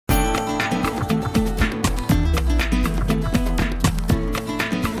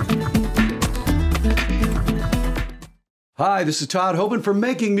Hi, this is Todd Hoban from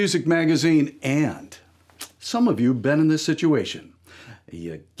Making Music Magazine, and some of you have been in this situation.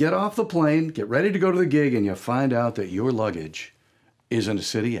 You get off the plane, get ready to go to the gig, and you find out that your luggage is in a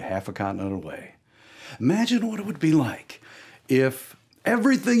city a half a continent away. Imagine what it would be like if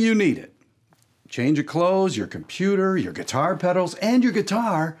everything you needed, change of clothes, your computer, your guitar pedals, and your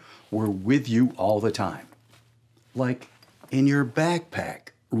guitar were with you all the time. Like in your backpack,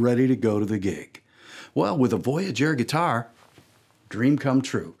 ready to go to the gig. Well, with a Voyage guitar, dream come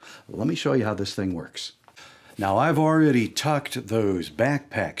true. Let me show you how this thing works. Now, I've already tucked those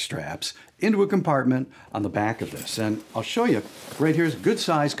backpack straps into a compartment on the back of this, and I'll show you. Right here's a good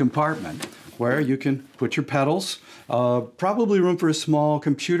sized compartment where you can put your pedals, probably room for a small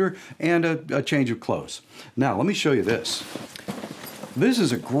computer and a change of clothes. Now, let me show you this. This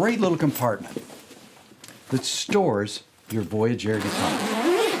is a great little compartment that stores your Voyage guitar.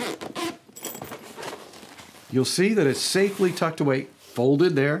 You'll see that it's safely tucked away,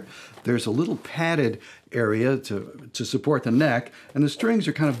 folded there. There's a little padded area to support the neck, and the strings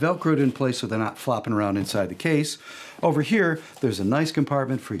are kind of Velcroed in place so they're not flopping around inside the case. Over here, there's a nice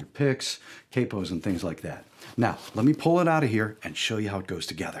compartment for your picks, capos, and things like that. Now, let me pull it out of here and show you how it goes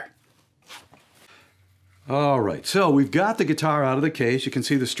together. All right, so we've got the guitar out of the case. You can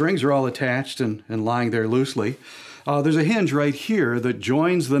see the strings are all attached and lying there loosely. There's a hinge right here that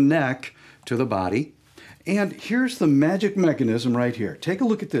joins the neck to the body. And here's the magic mechanism right here. Take a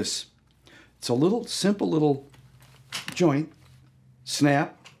look at this. It's a little simple little joint,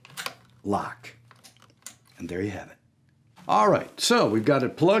 snap, lock. And there you have it. All right, so we've got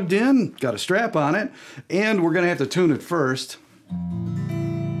it plugged in, got a strap on it, and we're gonna have to tune it first.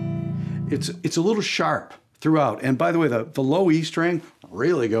 It's a little sharp throughout. And by the way, the low E string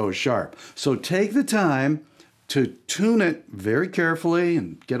really goes sharp. So take the time to tune it very carefully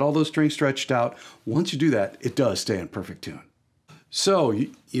and get all those strings stretched out. Once you do that, it does stay in perfect tune. So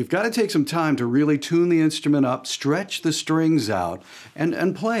you've got to take some time to really tune the instrument up, stretch the strings out,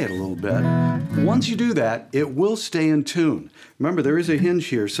 and play it a little bit. Once you do that, it will stay in tune. Remember, there is a hinge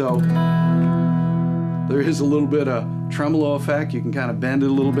here, so there is a little bit of tremolo effect. You can kind of bend it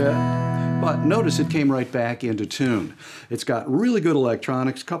a little bit. But notice it came right back into tune. It's got really good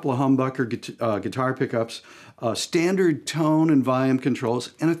electronics, a couple of humbucker guitar pickups, standard tone and volume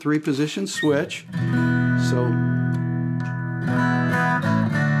controls, and a 3-position switch. So,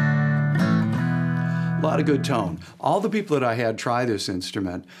 a lot of good tone. All the people that I had try this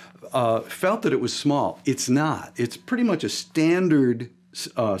instrument felt that it was small. It's not. It's pretty much a standard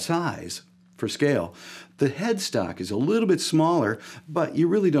size for scale. The headstock is a little bit smaller, but you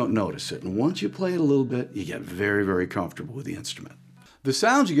really don't notice it. And once you play it a little bit, you get very, very comfortable with the instrument. The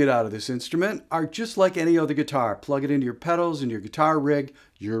sounds you get out of this instrument are just like any other guitar. Plug it into your pedals and your guitar rig,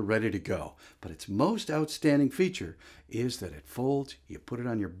 you're ready to go. But its most outstanding feature is that it folds, you put it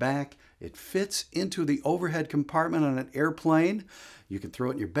on your back, it fits into the overhead compartment on an airplane. You can throw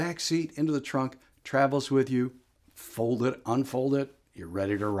it in your back seat, into the trunk, travels with you, fold it, unfold it, you're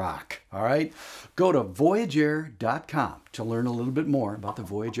ready to rock, all right? Go to voyageair.com to learn a little bit more about the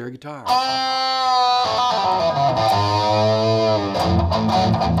Voyage guitar.